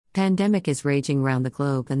Pandemic is raging around the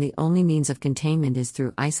globe, and the only means of containment is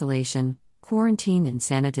through isolation, quarantine, and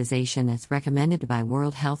sanitization as recommended by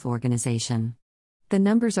World Health Organization. The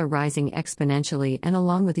numbers are rising exponentially, and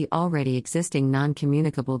along with the already existing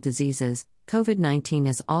non-communicable diseases, COVID-19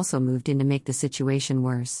 has also moved in to make the situation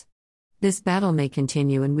worse. This battle may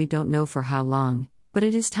continue, and we don't know for how long, but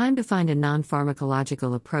it is time to find a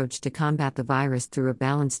non-pharmacological approach to combat the virus through a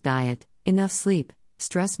balanced diet, enough sleep,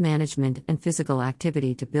 stress management, and physical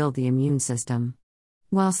activity to build the immune system.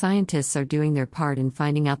 While scientists are doing their part in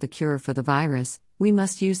finding out the cure for the virus, we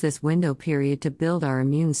must use this window period to build our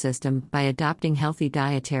immune system by adopting healthy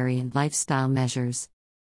dietary and lifestyle measures.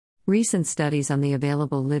 Recent studies on the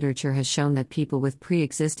available literature has shown that people with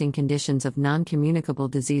pre-existing conditions of non-communicable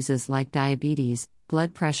diseases like diabetes,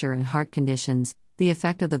 blood pressure, and heart conditions, the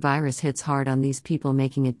effect of the virus hits hard on these people,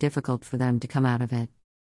 making it difficult for them to come out of it.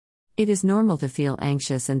 It is normal to feel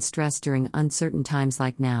anxious and stressed during uncertain times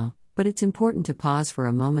like now, but it's important to pause for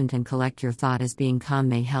a moment and collect your thought, as being calm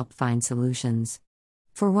may help find solutions.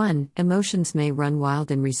 For one, emotions may run wild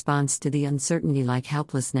in response to the uncertainty, like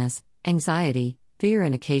helplessness, anxiety, fear,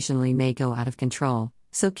 and occasionally may go out of control,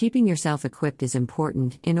 so keeping yourself equipped is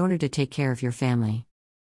important in order to take care of your family.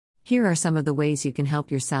 Here are some of the ways you can help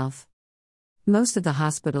yourself. Most of the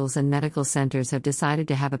hospitals and medical centers have decided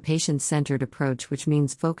to have a patient-centered approach, which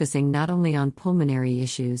means focusing not only on pulmonary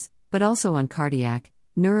issues, but also on cardiac,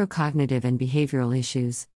 neurocognitive, and behavioral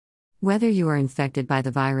issues. Whether you are infected by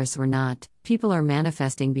the virus or not, people are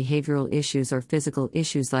manifesting behavioral issues or physical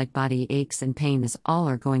issues like body aches and pain, as all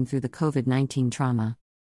are going through the COVID-19 trauma.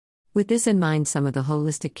 With this in mind, some of the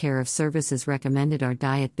holistic care of services recommended are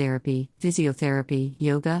diet therapy, physiotherapy,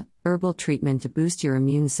 yoga, herbal treatment to boost your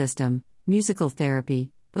immune system, musical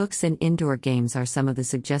therapy, books, and indoor games are some of the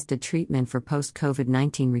suggested treatment for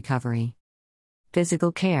post-COVID-19 recovery.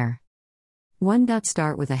 Physical care. 1.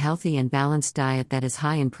 Start with a healthy and balanced diet that is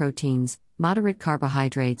high in proteins, moderate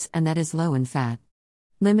carbohydrates, and that is low in fat.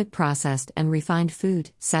 Limit processed and refined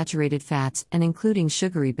food, saturated fats, and including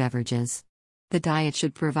sugary beverages. The diet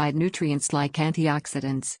should provide nutrients like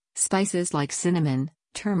antioxidants, spices like cinnamon,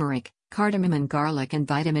 turmeric, cardamom, and garlic, and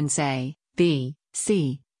vitamins A, B,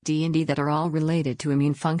 C, D, and E that are all related to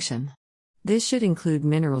immune function. This should include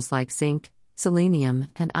minerals like zinc, selenium,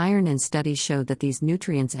 and iron, and studies show that these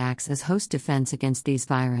nutrients act as host defense against these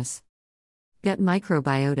virus. Gut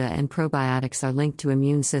microbiota and probiotics are linked to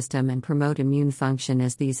immune system and promote immune function,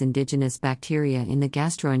 as these indigenous bacteria in the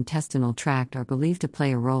gastrointestinal tract are believed to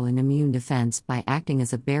play a role in immune defense by acting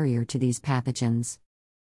as a barrier to these pathogens.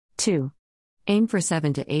 2. Aim for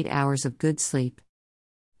 7 to 8 hours of good sleep.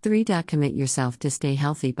 3. Commit yourself to stay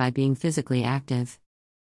healthy by being physically active.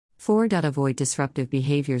 4. Avoid disruptive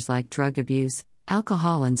behaviors like drug abuse,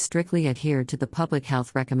 alcohol, and strictly adhere to the public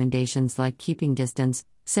health recommendations like keeping distance,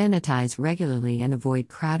 sanitize regularly, and avoid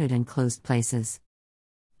crowded and closed places.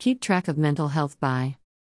 Keep track of mental health by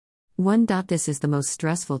 1. This is the most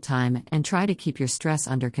stressful time, and try to keep your stress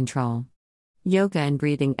under control. Yoga and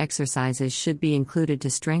breathing exercises should be included to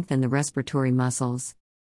strengthen the respiratory muscles.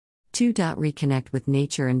 2. Reconnect with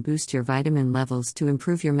nature and boost your vitamin levels to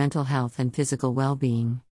improve your mental health and physical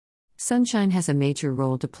well-being. Sunshine has a major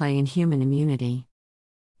role to play in human immunity.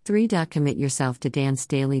 3. Commit yourself to dance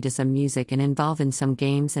daily to some music and involve in some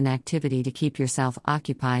games and activity to keep yourself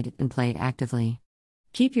occupied and play actively.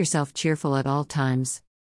 Keep yourself cheerful at all times.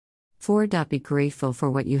 4. Be grateful for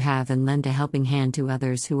what you have and lend a helping hand to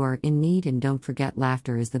others who are in need, and don't forget,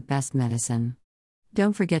 laughter is the best medicine.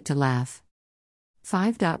 Don't forget to laugh.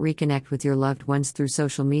 5. Reconnect with your loved ones through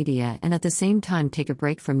social media, and at the same time take a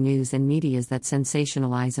break from news and medias that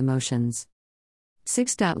sensationalize emotions.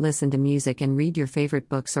 6. Listen to music and read your favorite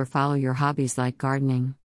books or follow your hobbies like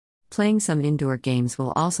gardening. Playing some indoor games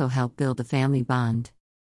will also help build a family bond.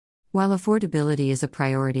 While affordability is a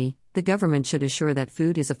priority, the government should assure that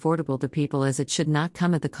food is affordable to people, as it should not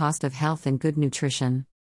come at the cost of health and good nutrition.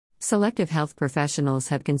 Selective health professionals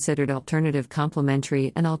have considered alternative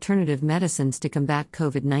complementary and alternative medicines to combat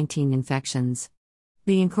COVID-19 infections.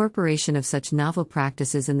 The incorporation of such novel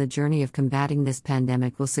practices in the journey of combating this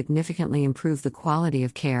pandemic will significantly improve the quality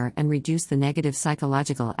of care and reduce the negative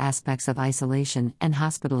psychological aspects of isolation and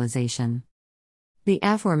hospitalization. The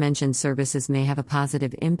aforementioned services may have a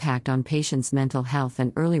positive impact on patients' mental health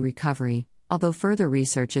and early recovery, although further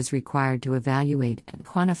research is required to evaluate and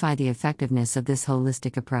quantify the effectiveness of this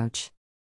holistic approach.